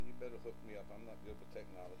hook me up. I'm not good with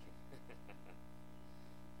technology.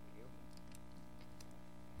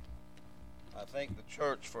 I thank the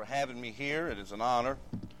church for having me here. It is an honor.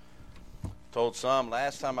 Told some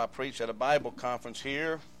last time I preached at a Bible conference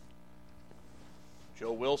here,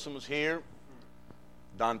 Joe Wilson was here,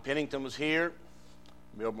 Don Pennington was here,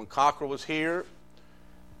 Milburn Cockrell was here,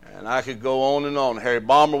 and I could go on and on. Harry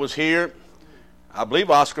Balmer was here. I believe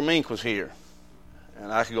Oscar Mink was here,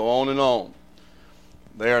 and I could go on and on.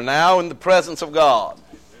 They are now in the presence of God.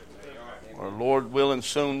 Or Lord willing,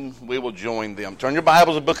 soon we will join them. Turn your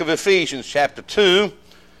Bibles to the book of Ephesians, chapter 2.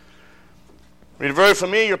 Read a very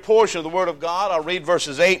familiar portion of the Word of God. I'll read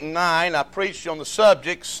verses 8 and 9. I preached on the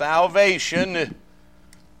subject, salvation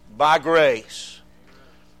by grace.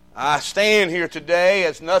 I stand here today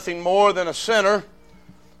as nothing more than a sinner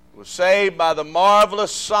who was saved by the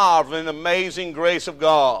marvelous, sovereign, amazing grace of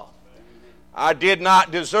God. I did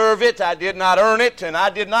not deserve it, I did not earn it, and I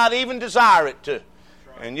did not even desire it to.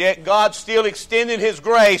 And yet God still extended His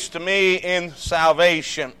grace to me in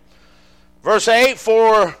salvation. Verse 8,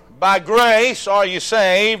 for by grace are you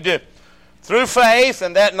saved through faith,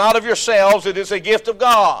 and that not of yourselves, it is a gift of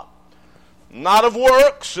God, not of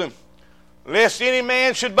works, lest any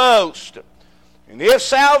man should boast. And if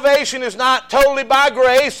salvation is not totally by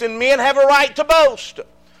grace, then men have a right to boast.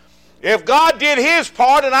 If God did His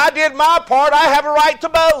part and I did my part, I have a right to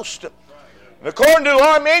boast. And according to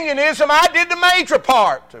Arminianism, I did the major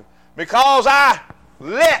part because I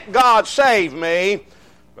let God save me.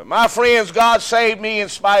 But my friends, God saved me in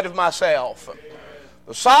spite of myself.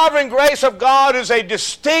 The sovereign grace of God is a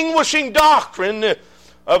distinguishing doctrine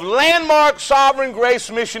of Landmark Sovereign Grace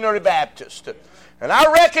Missionary Baptist. And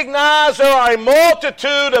I recognize there are a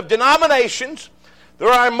multitude of denominations. There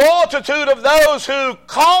are a multitude of those who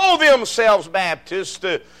call themselves Baptists,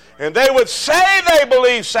 and they would say they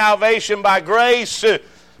believe salvation by grace,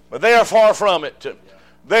 but they are far from it.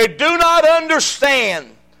 They do not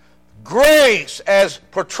understand grace as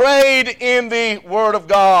portrayed in the Word of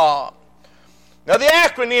God. Now, the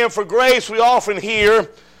acronym for grace we often hear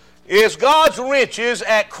is God's riches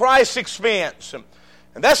at Christ's expense.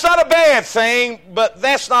 And that's not a bad thing, but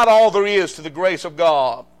that's not all there is to the grace of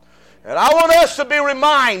God. And I want us to be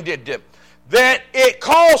reminded that it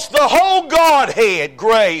costs the whole Godhead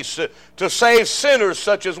grace to save sinners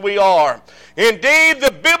such as we are. Indeed,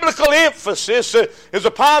 the biblical emphasis is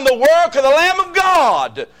upon the work of the Lamb of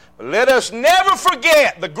God. Let us never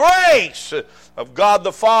forget the grace of God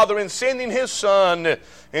the Father in sending His Son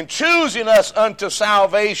and choosing us unto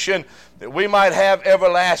salvation that we might have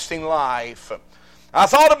everlasting life. I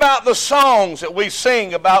thought about the songs that we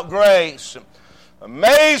sing about grace.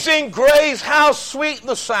 Amazing grace, how sweet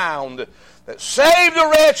the sound that saved a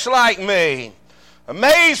wretch like me.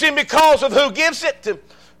 Amazing because of who gives it,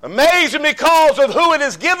 amazing because of who it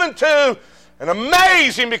is given to, and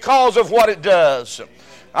amazing because of what it does.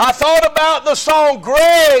 I thought about the song,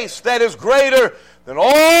 Grace That Is Greater Than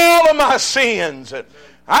All of My Sins.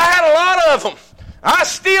 I had a lot of them. I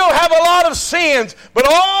still have a lot of sins, but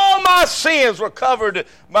all my sins were covered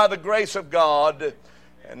by the grace of God.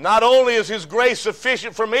 And not only is His grace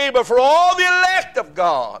sufficient for me, but for all the elect of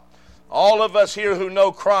God. All of us here who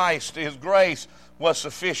know Christ, His grace was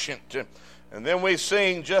sufficient. And then we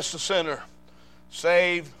sing, just a sinner,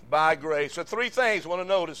 saved by grace. So three things I want to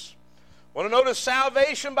notice. I want to notice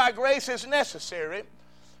salvation by grace is necessary.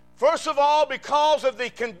 First of all, because of the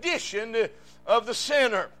condition of the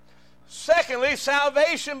sinner. Secondly,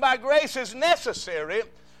 salvation by grace is necessary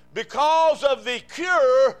because of the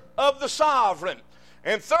cure of the sovereign.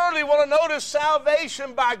 And thirdly, we want to notice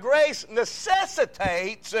salvation by grace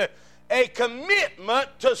necessitates a commitment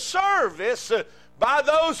to service by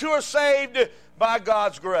those who are saved by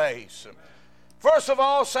God's grace. First of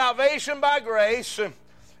all, salvation by grace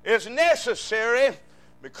is necessary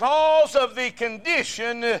because of the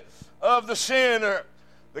condition of the sinner.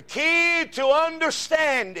 The key to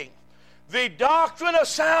understanding the doctrine of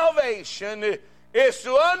salvation is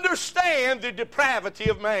to understand the depravity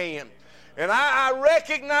of man. And I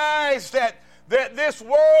recognize that this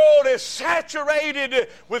world is saturated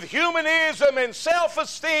with humanism and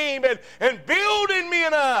self-esteem and building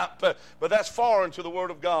men up. But that's foreign to the Word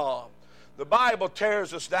of God. The Bible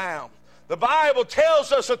tears us down. The Bible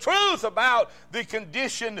tells us the truth about the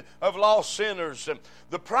condition of lost sinners.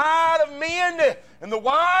 The pride of men and the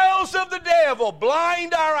wiles of the devil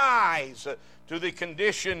blind our eyes to the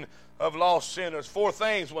condition of lost sinners. Four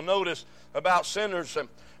things we'll notice about sinners.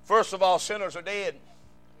 First of all, sinners are dead.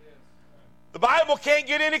 The Bible can't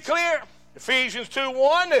get any clearer. Ephesians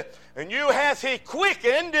 2:1, and you hath He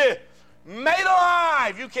quickened, made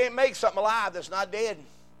alive. You can't make something alive that's not dead.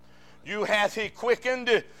 You hath he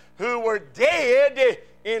quickened who were dead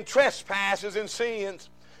in trespasses and sins.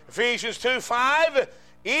 Ephesians 2:5,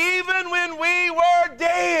 even when we were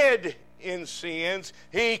dead in sins,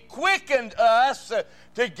 he quickened us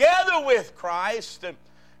together with Christ. And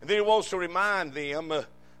then he wants to remind them,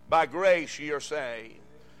 by grace ye are saved.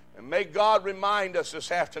 And may God remind us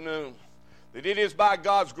this afternoon that it is by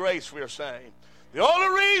God's grace we are saved. The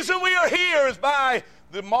only reason we are here is by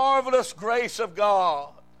the marvelous grace of God.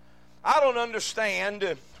 I don't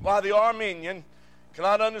understand why the Arminian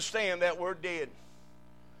cannot understand that word dead.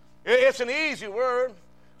 It's an easy word.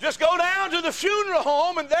 Just go down to the funeral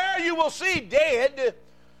home and there you will see dead.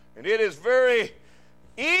 And it is very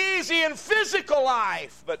easy in physical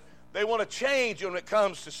life, but they want to change when it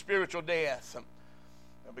comes to spiritual death.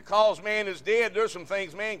 Because man is dead, there's some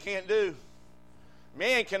things man can't do.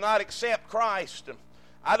 Man cannot accept Christ.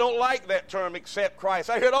 I don't like that term, accept Christ.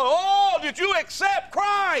 I hear, oh, did you accept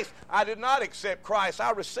Christ? I did not accept Christ.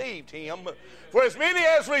 I received him. For as many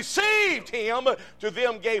as received him, to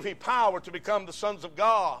them gave he power to become the sons of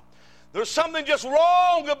God. There's something just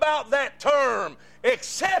wrong about that term,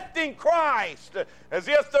 accepting Christ, as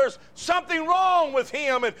if there's something wrong with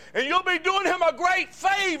him, and you'll be doing him a great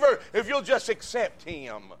favor if you'll just accept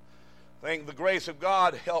him. I think the grace of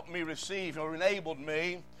God helped me receive or enabled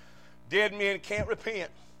me. Dead men can't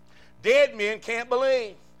repent. Dead men can't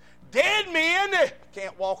believe. Dead men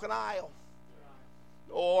can't walk an aisle.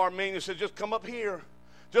 Oh, Arminian said, just come up here.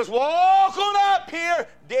 Just walk on up here.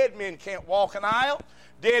 Dead men can't walk an aisle.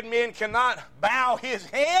 Dead men cannot bow his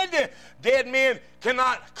head. Dead men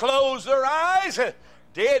cannot close their eyes.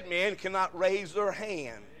 Dead men cannot raise their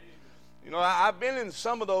hand. You know, I've been in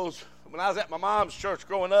some of those when I was at my mom's church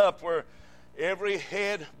growing up, where every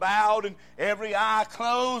head bowed and every eye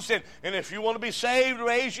closed, and if you want to be saved,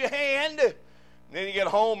 raise your hand. And then you get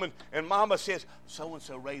home and mama says,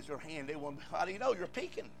 so-and-so raised their hand. They want, how do you know? You're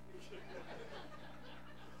peeking.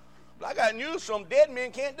 But I got news from dead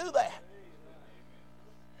men can't do that.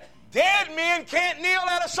 Dead men can't kneel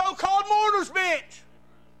at a so-called mourner's bench.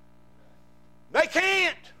 They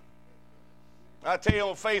can't. I tell you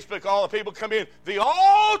on Facebook, all the people come in, the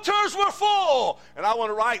altars were full. And I want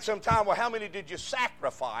to write sometime, well, how many did you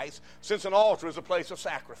sacrifice, since an altar is a place of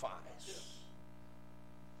sacrifice?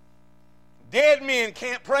 Dead men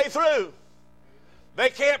can't pray through. They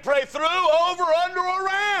can't pray through, over, under, or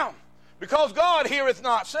around, because God heareth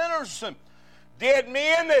not sinners. Dead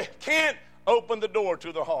men can't open the door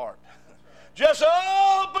to their heart. Just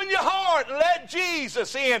open your heart and let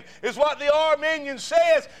Jesus in, is what the Arminian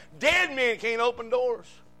says. Dead men can't open doors.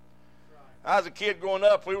 I was a kid growing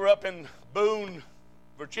up. We were up in Boone,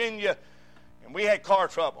 Virginia, and we had car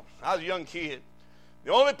trouble. I was a young kid.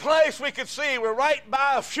 The only place we could see, we were right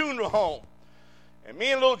by a funeral home. And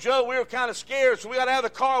me and little Joe, we were kind of scared, so we got out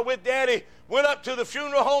of the car with Daddy, went up to the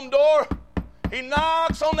funeral home door. He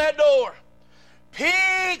knocks on that door,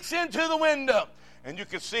 peeks into the window, and you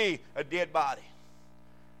could see a dead body.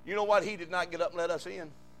 You know what? He did not get up and let us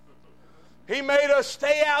in. He made us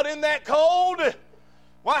stay out in that cold.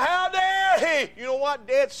 Why, how dare he? You know what?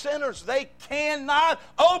 Dead sinners, they cannot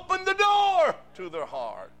open the door to their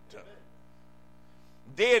heart.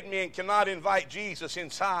 Dead men cannot invite Jesus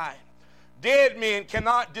inside. Dead men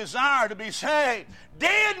cannot desire to be saved.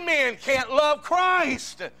 Dead men can't love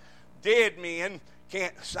Christ. Dead men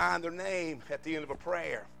can't sign their name at the end of a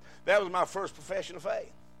prayer. That was my first profession of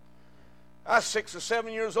faith. I was 6 or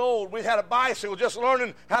 7 years old. We had a bicycle, just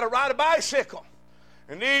learning how to ride a bicycle.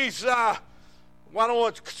 And these,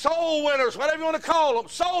 soul winners, whatever you want to call them,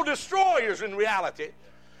 soul destroyers in reality,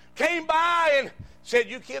 came by and said,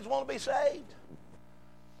 you kids want to be saved?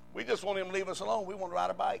 We just want him to leave us alone. We want to ride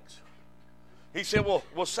our bikes. He said, well,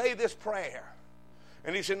 we'll say this prayer.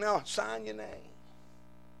 And he said, now sign your name.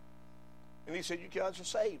 And he said, you guys are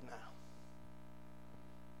saved now.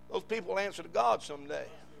 Those people will answer to God someday.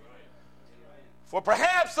 For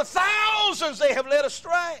perhaps the thousands they have led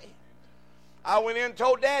astray. I went in and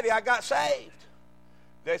told Daddy I got saved.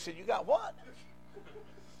 They said, you got what?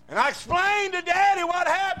 And I explained to Daddy what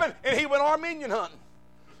happened, and he went Arminian hunting.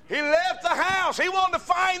 He left the house. He wanted to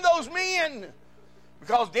find those men,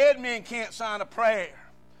 because dead men can't sign a prayer.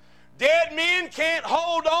 Dead men can't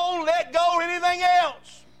hold on, let go, or anything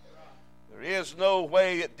else. There is no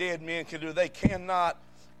way that dead men can do. They cannot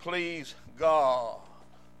please God.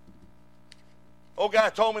 Old guy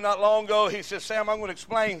told me not long ago, he said, Sam, I'm going to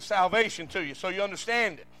explain salvation to you so you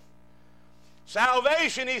understand it.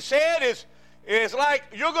 Salvation, he said, is like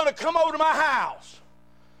you're going to come over to my house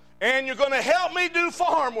and you're going to help me do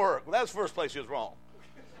farm work. Well, that's the first place he was wrong.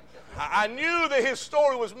 I knew that his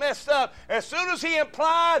story was messed up as soon as he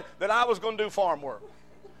implied that I was going to do farm work.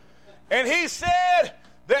 And he said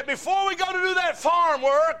that before we go to do that farm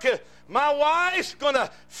work, my wife's going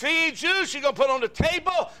to feed you. She's going to put on the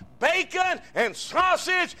table bacon and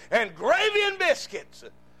sausage and gravy and biscuits.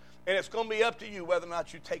 And it's going to be up to you whether or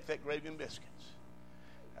not you take that gravy and biscuits.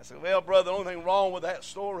 I said, well, brother, the only thing wrong with that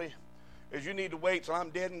story is you need to wait till I'm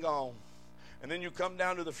dead and gone. And then you come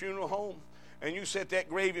down to the funeral home and you set that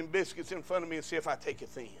gravy and biscuits in front of me and see if I take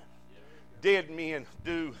it then. Dead men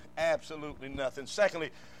do absolutely nothing. Secondly,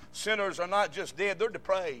 sinners are not just dead, they're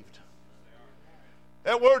depraved.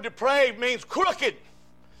 That word depraved means crooked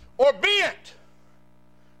or bent.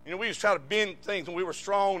 You know, we used to try to bend things when we were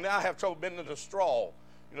strong. Now I have trouble bending the straw.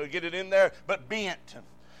 You know, get it in there, but bent.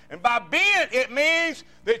 And by bent, it means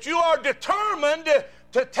that you are determined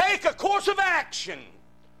to take a course of action.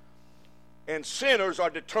 And sinners are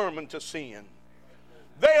determined to sin.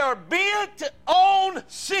 They are bent on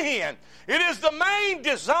sin. It is the main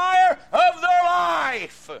desire of their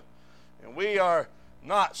life. And we are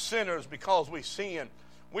not sinners because we sin.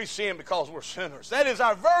 We sin because we're sinners. That is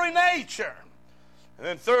our very nature. And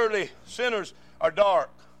then thirdly, sinners are dark.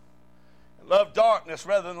 They love darkness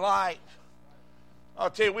rather than light. I'll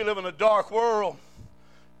tell you, we live in a dark world.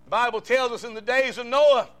 The Bible tells us in the days of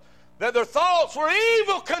Noah that their thoughts were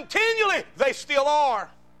evil continually. They still are.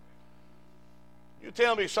 You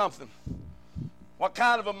tell me something. What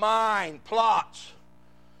kind of a mind plots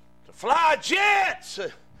to fly jets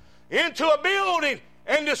into a building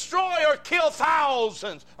and destroy or kill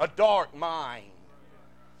thousands? A dark mind.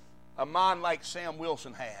 A mind like Sam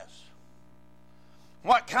Wilson has.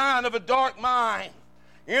 What kind of a dark mind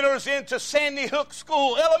enters into Sandy Hook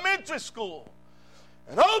School, elementary school,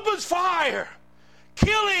 and opens fire,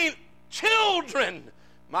 killing children,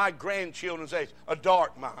 my grandchildren's age? A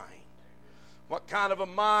dark mind. What kind of a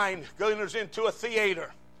mind enters into a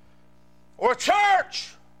theater or a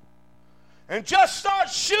church and just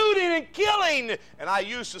starts shooting and killing? And I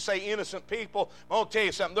used to say innocent people. I'm going to tell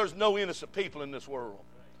you something. There's no innocent people in this world.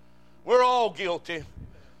 We're all guilty.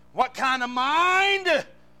 What kind of mind?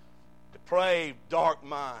 Depraved, dark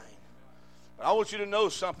mind. But I want you to know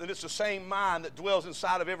something. It's the same mind that dwells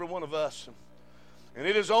inside of every one of us. And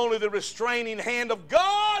it is only the restraining hand of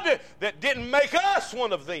God that didn't make us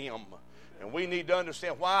one of them. And we need to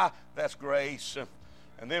understand why. That's grace.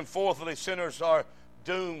 And then fourthly, sinners are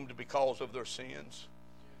doomed because of their sins.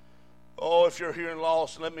 Oh, if you're here and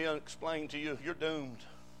lost, let me explain to you, you're doomed.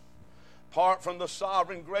 Apart from the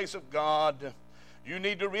sovereign grace of God, you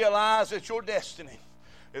need to realize that your destiny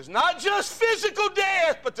is not just physical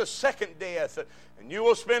death, but the second death. And you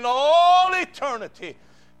will spend all eternity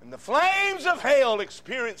in the flames of hell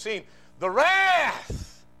experiencing the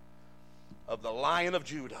wrath of the Lion of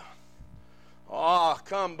Judah. Oh,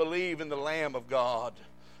 come believe in the Lamb of God.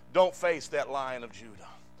 Don't face that Lion of Judah.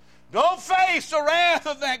 Don't face the wrath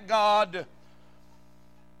of that God.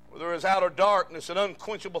 Where there is outer darkness and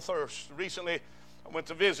unquenchable thirst. Recently, I went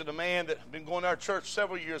to visit a man that had been going to our church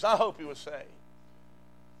several years. I hope he was saved.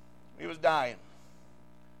 He was dying.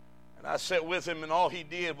 And I sat with him, and all he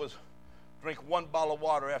did was drink one bottle of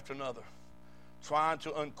water after another, trying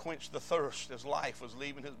to unquench the thirst as life was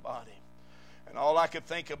leaving his body. And all I could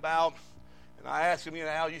think about, and I asked him,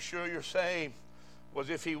 Al, you sure you're saved? Was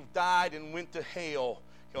if he died and went to hell,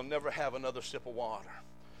 he'll never have another sip of water.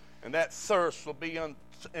 And that thirst will be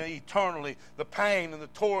eternally. The pain and the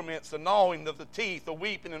torments, the gnawing of the teeth, the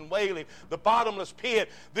weeping and wailing, the bottomless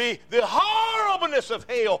pit, the horribleness of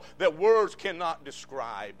hell that words cannot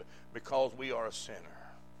describe because we are a sinner.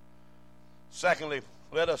 Secondly,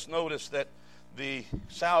 let us notice that the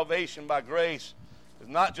salvation by grace is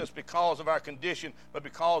not just because of our condition, but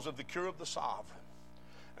because of the cure of the sovereign.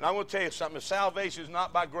 And I'm going to tell you something. If salvation is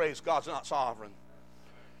not by grace, God's not sovereign.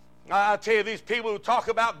 I tell you, these people who talk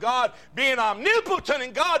about God being omnipotent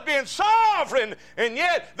and God being sovereign, and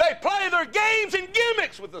yet they play their games and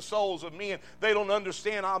gimmicks with the souls of men. They don't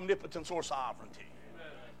understand omnipotence or sovereignty.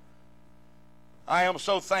 Amen. I am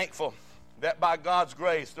so thankful that by God's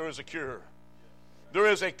grace there is a cure. There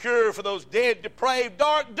is a cure for those dead, depraved,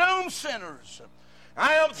 dark, doomed sinners.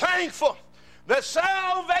 I am thankful that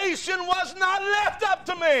salvation was not left up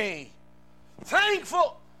to me.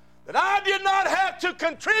 Thankful that I did not have to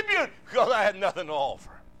contribute because I had nothing to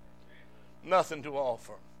offer. Nothing to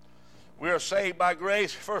offer. We are saved by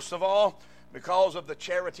grace, first of all, because of the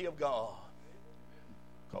charity of God.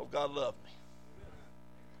 Because God loved me.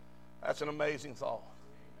 That's an amazing thought.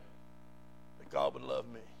 That God would love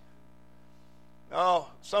me. Now,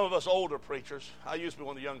 some of us older preachers, I used to be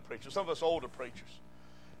one of the young preachers, some of us older preachers,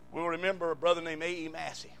 we'll remember a brother named A.E.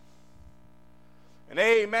 Massey. And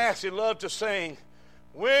A.E. Massey loved to sing,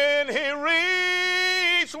 when he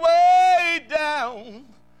reached way down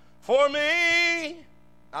for me.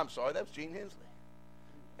 I'm sorry, that was Gene Hensley.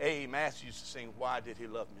 A. Matthews used to sing, why did he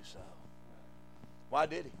love me so? Why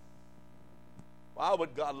did he? Why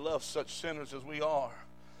would God love such sinners as we are?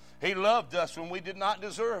 He loved us when we did not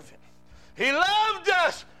deserve it. He loved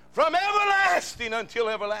us from everlasting until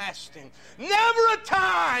everlasting. Never a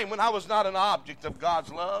time when I was not an object of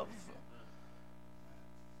God's love.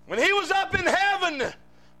 When he was up in heaven,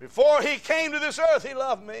 before he came to this earth, he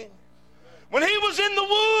loved me. When he was in the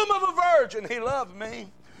womb of a virgin, he loved me.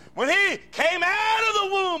 When he came out of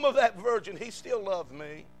the womb of that virgin, he still loved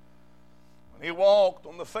me. When he walked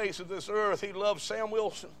on the face of this earth, he loved Sam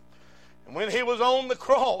Wilson. And when he was on the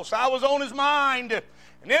cross, I was on his mind.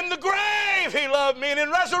 And in the grave, he loved me. And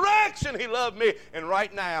in resurrection, he loved me. And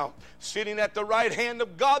right now, sitting at the right hand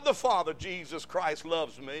of God the Father, Jesus Christ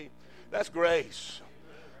loves me. That's grace.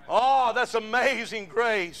 Oh, that's amazing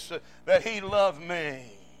grace that he loved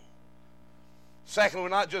me. Secondly, we're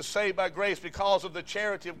not just saved by grace because of the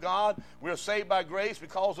charity of God. We're saved by grace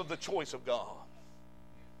because of the choice of God.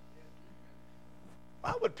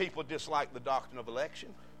 Why would people dislike the doctrine of election?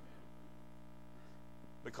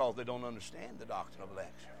 Because they don't understand the doctrine of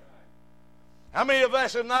election. How many of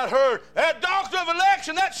us have not heard that doctrine of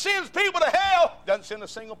election, that sends people to hell? Doesn't send a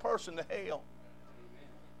single person to hell.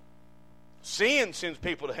 Sin sends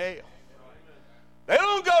people to hell. They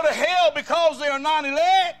don't go to hell because they are not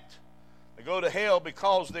elect. They go to hell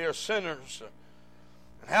because they are sinners.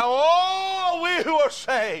 And how all we who are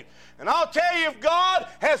saved. And I'll tell you, if God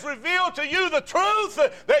has revealed to you the truth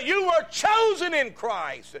that you were chosen in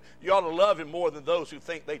Christ, you ought to love him more than those who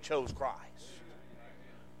think they chose Christ.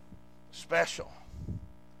 Special.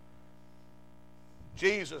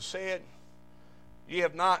 Jesus said, "Ye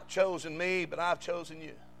have not chosen me, but I've chosen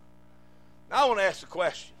you." Now I want to ask the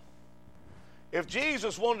question. If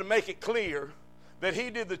Jesus wanted to make it clear that he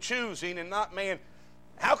did the choosing and not man,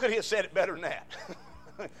 how could he have said it better than that?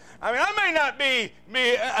 I mean, I may not be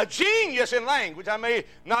a genius in language. I may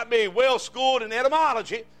not be well-schooled in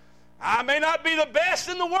etymology. I may not be the best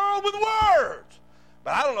in the world with words.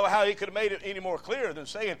 But I don't know how he could have made it any more clear than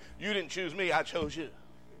saying, you didn't choose me, I chose you.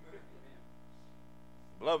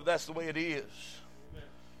 Beloved, that's the way it is.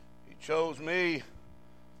 He chose me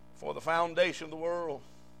for the foundation of the world,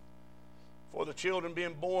 for the children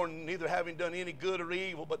being born, neither having done any good or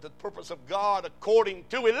evil, but the purpose of God according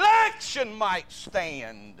to election might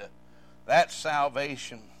stand. That's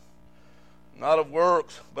salvation. Not of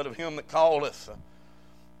works, but of him that calleth.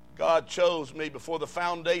 God chose me before the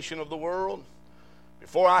foundation of the world,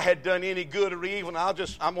 before I had done any good or evil. And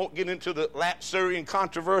I won't get into the Lapsarian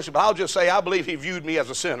controversy, but I'll just say I believe he viewed me as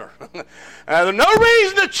a sinner. There's no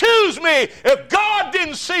reason to choose me if God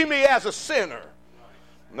didn't see me as a sinner.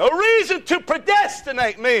 No reason to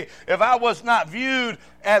predestinate me if I was not viewed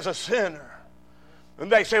as a sinner. And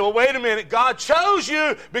they say, well, wait a minute. God chose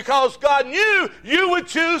you because God knew you would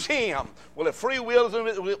choose him. Well, if free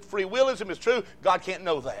willism is true, God can't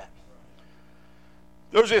know that.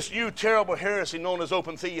 There's this new terrible heresy known as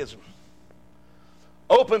open theism.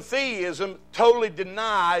 Open theism totally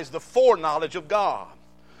denies the foreknowledge of God.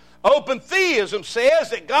 Open theism says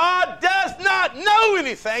that God does not know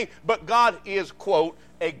anything, but God is, quote,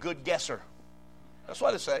 a good guesser. That's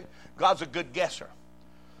what it says. God's a good guesser.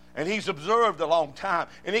 And he's observed a long time,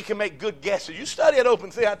 and he can make good guesses. You study at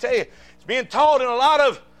open theism, I tell you, it's being taught in a lot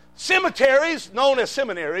of cemeteries, known as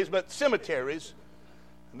seminaries, but cemeteries.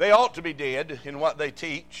 They ought to be dead in what they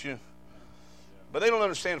teach, but they don't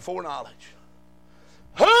understand foreknowledge.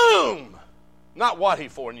 Whom, not what he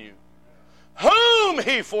foreknew, whom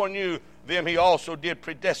he foreknew, them he also did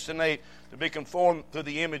predestinate to be conformed to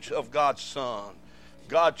the image of God's Son.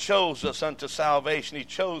 God chose us unto salvation. He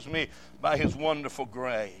chose me by his wonderful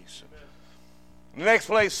grace. In the next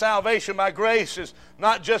place, salvation by grace is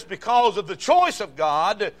not just because of the choice of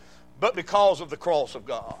God, but because of the cross of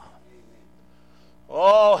God.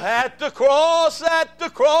 Oh, at the cross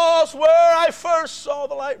where I first saw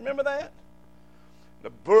the light. Remember that? The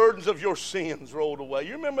burdens of your sins rolled away.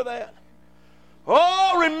 You remember that?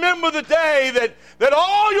 Oh, remember the day that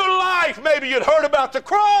all your life maybe you'd heard about the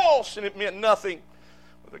cross and it meant nothing.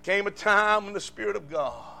 But there came a time when the Spirit of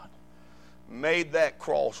God made that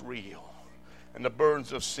cross real and the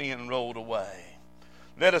burdens of sin rolled away.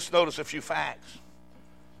 Let us notice a few facts.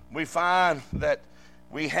 We find that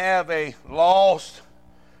we have a lost,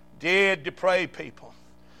 dead, depraved people.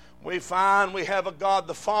 We find we have a God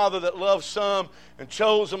the Father that loves some and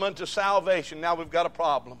chose them unto salvation. Now we've got a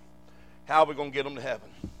problem. How are we going to get them to heaven?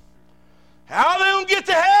 How are they going to get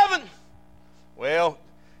to heaven? Well,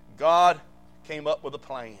 God came up with a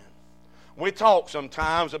plan. We talk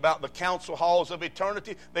sometimes about the council halls of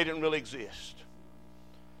eternity. They didn't really exist.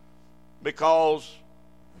 because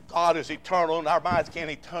God is eternal and our minds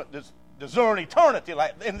can't discern eternity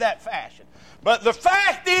in that fashion. But the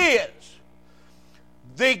fact is,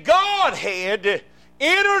 the Godhead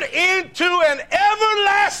entered into an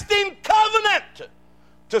everlasting covenant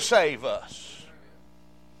to save us.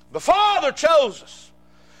 The Father chose us.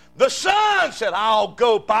 The Son said, I'll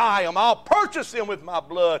go buy them. I'll purchase them with my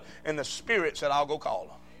blood. And the Spirit said, I'll go call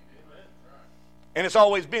them. And it's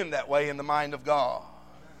always been that way in the mind of God.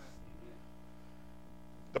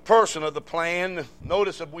 The person of the plan,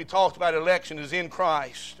 notice that we talked about election, is in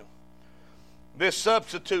Christ. This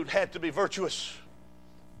substitute had to be virtuous,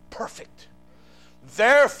 perfect.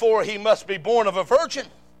 Therefore, he must be born of a virgin.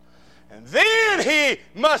 And then he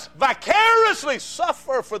must vicariously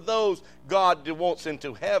suffer for those God wants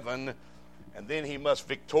into heaven. And then he must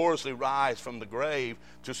victoriously rise from the grave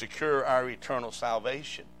to secure our eternal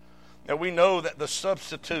salvation. Now we know that the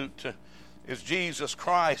substitute is Jesus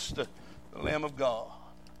Christ, the Lamb of God.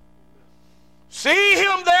 See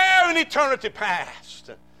him there in eternity past.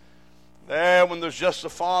 There when there's just the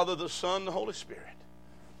Father, the Son, the Holy Spirit.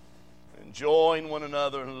 Enjoying one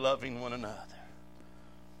another and loving one another.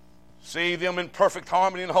 See them in perfect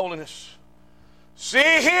harmony and holiness. See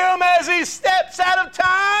him as he steps out of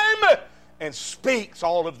time and speaks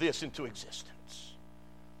all of this into existence.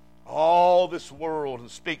 All this world and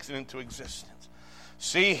speaks it into existence.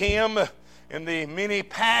 See him in the many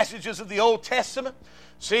passages of the Old Testament.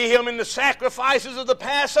 See him in the sacrifices of the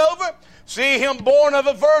Passover. See him born of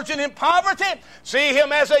a virgin in poverty. See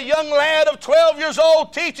him as a young lad of 12 years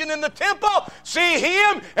old teaching in the temple. See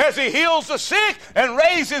him as he heals the sick and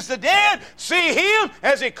raises the dead. See him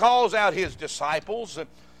as he calls out his disciples.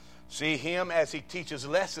 See him as he teaches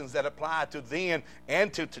lessons that apply to then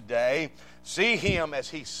and to today. See him as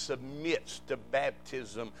he submits to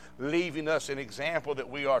baptism, leaving us an example that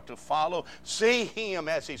we are to follow. See him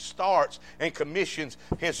as he starts and commissions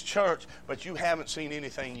his church. But you haven't seen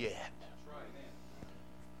anything yet.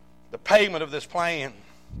 The payment of this plan.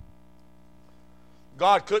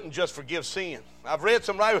 God couldn't just forgive sin. I've read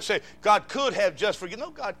some writers say God could have just forgiven. No,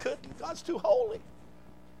 God couldn't. God's too holy.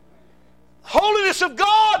 Holiness of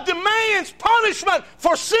God demands punishment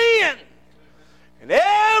for sin. And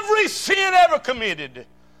every sin ever committed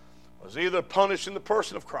was either punished in the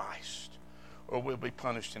person of Christ or will be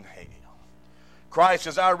punished in hell. Christ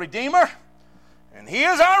is our Redeemer and he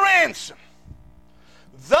is our ransom.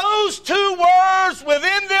 Those two words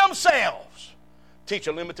within themselves teach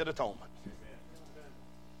a limited atonement.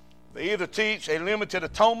 They either teach a limited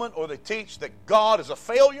atonement or they teach that God is a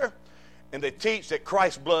failure, and they teach that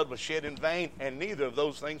Christ's blood was shed in vain, and neither of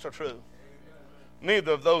those things are true.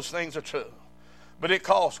 Neither of those things are true. But it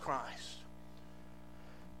cost Christ.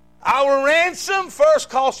 Our ransom first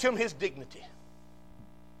cost him his dignity.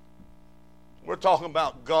 We're talking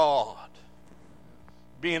about God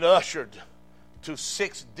being ushered to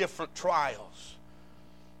 6 different trials,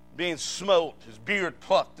 being smote, his beard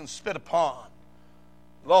plucked and spit upon,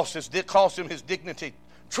 cost him his dignity,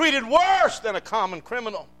 treated worse than a common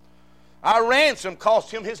criminal. Our ransom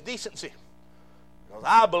cost him his decency. Because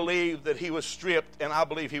I believe that he was stripped and I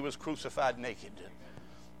believe he was crucified naked.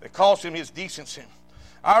 It cost him his decency.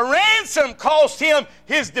 Our ransom cost him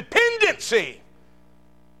his dependency.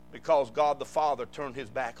 Because God the Father turned his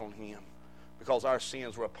back on him. Because our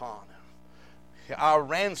sins were upon him. Our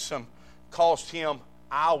ransom cost him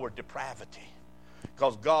our depravity.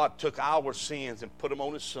 Because God took our sins and put them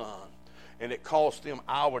on his Son. And it cost him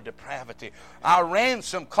our depravity. Our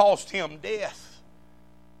ransom cost him death.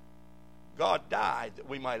 God died that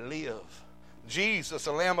we might live. Jesus,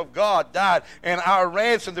 the Lamb of God, died. And our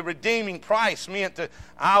ransom, the redeeming price, meant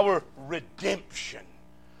our redemption.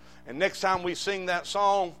 And next time we sing that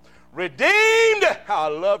song, redeemed, how I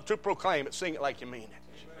love to proclaim it. Sing it like you mean it.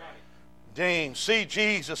 Redeemed. See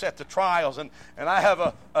Jesus at the trials. And I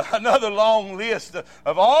have another long list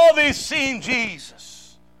of all these seen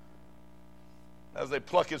Jesus as they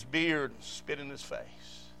pluck his beard and spit in his face.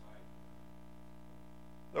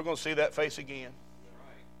 They're going to see that face again.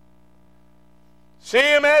 See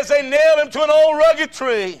him as they nail him to an old rugged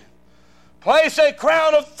tree. Place a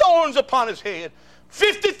crown of thorns upon his head.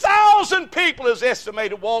 50,000 people, is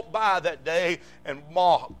estimated, walked by that day and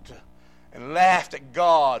mocked and laughed at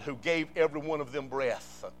God who gave every one of them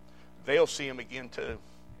breath. They'll see him again too.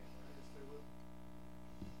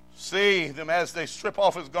 See them as they strip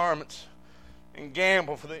off his garments and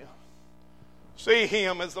gamble for them. See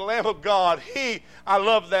him as the Lamb of God. I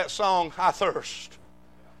love that song, I thirst.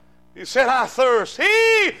 He said, I thirst.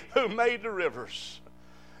 He who made the rivers.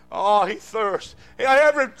 Oh, he thirsts.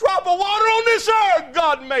 Every drop of water on this earth,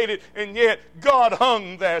 God made it. And yet God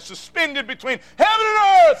hung there, suspended between heaven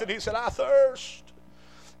and earth. And he said, I thirst.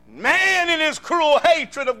 Man, in his cruel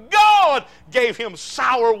hatred of God, gave him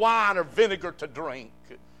sour wine or vinegar to drink.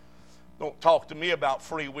 Don't talk to me about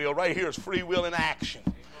free will. Right here is free will in action.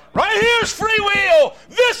 Right here is free will.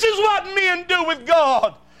 This is what men do with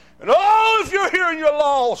God. And oh, if you're here and you're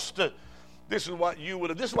lost, this is what you would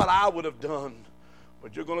have, this is what I would have done.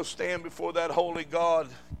 But you're going to stand before that holy God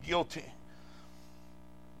guilty.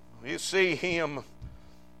 You see him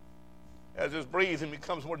as his breathing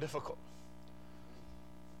becomes more difficult.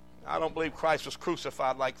 I don't believe Christ was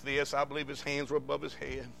crucified like this. I believe his hands were above his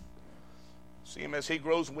head. See him as he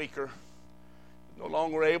grows weaker, no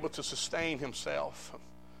longer able to sustain himself,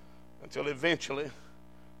 until eventually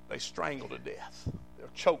they strangle to death. They're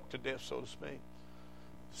choked to death, so to speak.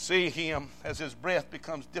 See him as his breath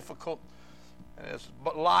becomes difficult and as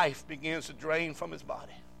life begins to drain from his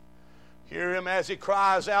body. Hear him as he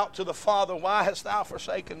cries out to the Father, why hast thou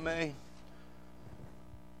forsaken me?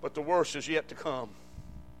 But the worst is yet to come.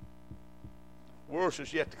 Worse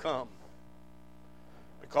is yet to come.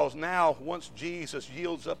 Because now, once Jesus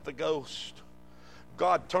yields up the ghost,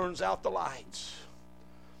 God turns out the lights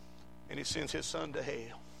and he sends his son to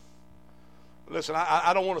hell. Listen,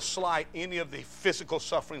 I don't want to slight any of the physical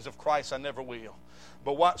sufferings of Christ. I never will.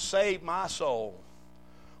 But what saved my soul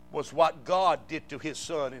was what God did to his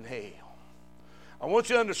son in hell. I want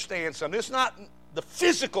you to understand something. It's not the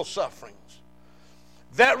physical sufferings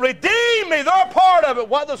that redeem me. They're part of it.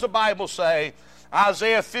 What does the Bible say?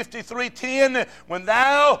 Isaiah 53:10, when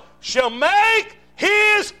thou shalt make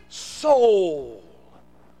his soul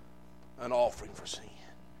an offering for sin.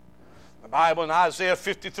 The Bible in Isaiah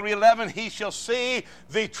 53:11, he shall see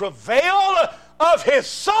the travail of his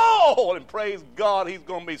soul. And praise God, he's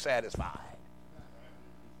going to be satisfied.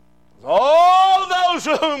 All those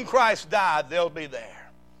to whom Christ died, they'll be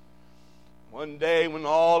there. One day when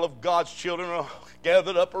all of God's children are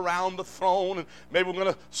gathered up around the throne, and maybe we're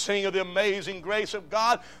going to sing of the amazing grace of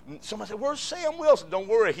God. Somebody said, where's Sam Wilson? Don't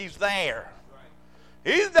worry, he's there.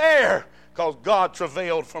 He's there because God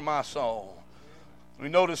travailed for my soul. We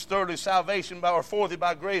notice thirdly, salvation by, or fourthly,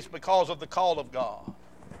 by grace because of the call of God.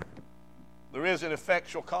 There is an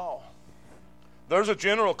effectual call. There's a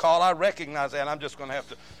general call. I recognize that. I'm just going to have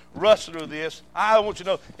to rush through this. I want you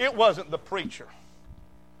to know, it wasn't the preacher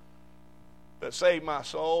that saved my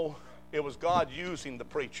soul. It was God using the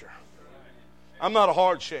preacher. I'm not a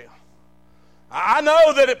hard shell. I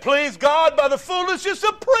know that it pleased God by the foolishness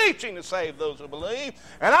of preaching to save those who believe.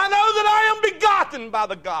 And I know that I am begotten by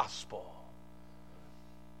the gospel.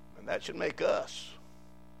 And that should make us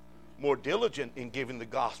more diligent in giving the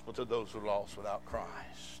gospel to those who are lost without Christ.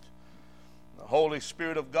 The Holy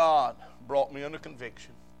Spirit of God brought me under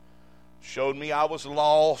conviction, showed me I was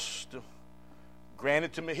lost,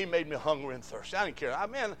 granted to me, he made me hungry and thirsty. I didn't care.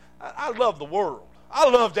 I love the world. I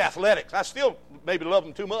loved athletics. I still maybe love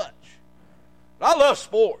them too much. I love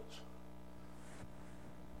sports.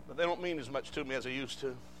 But they don't mean as much to me as they used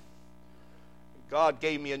to. God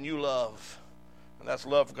gave me a new love. And that's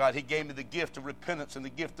love for God. He gave me the gift of repentance and the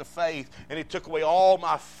gift of faith. And he took away all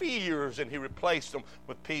my fears and he replaced them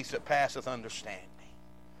with peace that passeth understanding.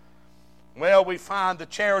 Well, we find the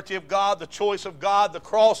charity of God, the choice of God, the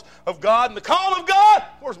cross of God, and the call of God.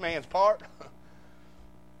 Where's man's part?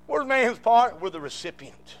 Where's man's part? We're the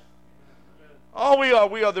recipient. Oh,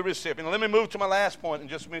 we are the recipient. Now, let me move to my last point and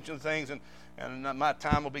just mention things, and my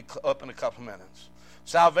time will be up in a couple of minutes.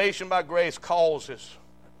 Salvation by grace causes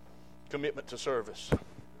commitment to service.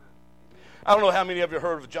 I don't know how many of you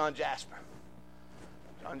heard of John Jasper.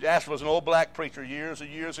 John Jasper was an old black preacher years and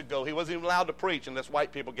years ago. He wasn't even allowed to preach unless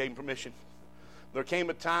white people gave him permission. There came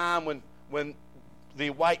a time when the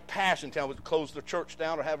white Passion Town would close their church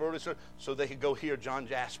down or have early service so they could go hear John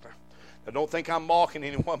Jasper. Now, don't think I'm mocking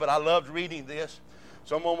anyone, but I loved reading this.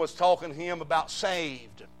 Someone was talking to him about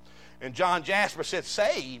saved. And John Jasper said,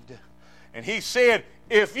 saved? And he said,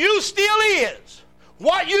 if you still is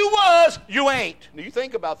what you was, you ain't. Now, you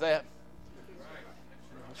think about that.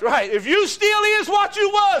 That's right. If you still is what you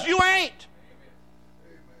was, you ain't.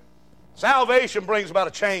 Salvation brings about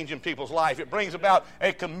a change in people's life. It brings about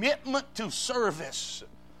a commitment to service.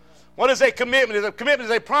 What is a commitment? A commitment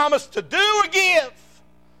is a promise to do or give,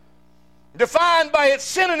 defined by its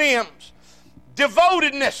synonyms: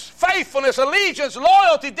 devotedness, faithfulness, allegiance,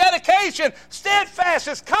 loyalty, dedication,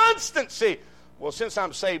 steadfastness, constancy. Well, since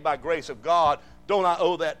I'm saved by grace of God, don't I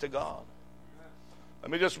owe that to God?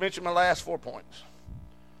 Let me just mention my last 4 points.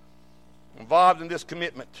 Involved in this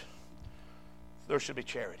commitment, there should be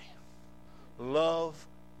charity. Love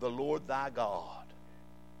the Lord thy God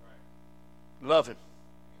Love Him.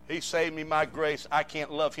 He saved me by grace. I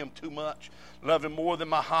can't love Him too much. Love Him more than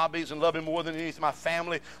my hobbies, and love Him more than anything, my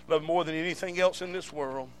family, love Him more than anything else in this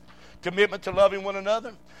world. Commitment to loving one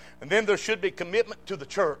another. And then there should be commitment to the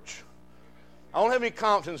church. I don't have any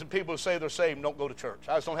confidence in people who say they're saved and don't go to church.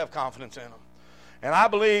 I just don't have confidence in them. And I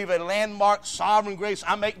believe a landmark sovereign grace.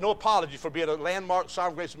 I make no apology for being a landmark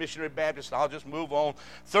sovereign grace missionary Baptist. I'll just move on.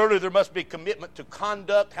 Thirdly, there must be commitment to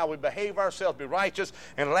conduct, how we behave ourselves, be righteous.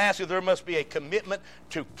 And lastly, there must be a commitment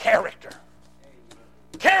to character.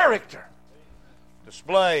 Character.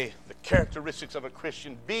 Display the characteristics of a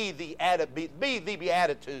Christian. Be the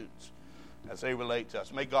Beatitudes as they relate to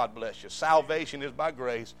us. May God bless you. Salvation is by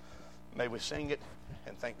grace. May we sing it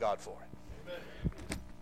and thank God for it.